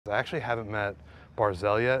I actually haven't met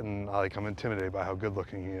Barzal yet, and I'm intimidated by how good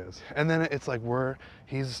looking he is. And then it's like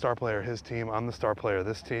he's a star player of his team, I'm the star player of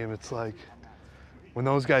this team. It's like when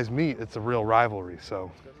those guys meet, it's a real rivalry.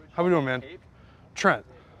 So, how we doing, man? Trent.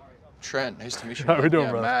 Trent, nice to meet you. How we doing,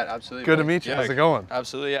 yeah, bro? Matt, absolutely. Good to meet you. Yeah, How's it going?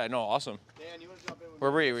 Absolutely, yeah, no, awesome. Where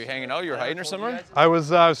were you? Were you hanging out? You were hiding or somewhere? I was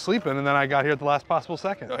sleeping, and then I got here at the last possible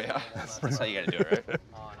second. Oh yeah, that's how you gotta do it, right?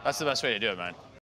 That's the best way to do it, man.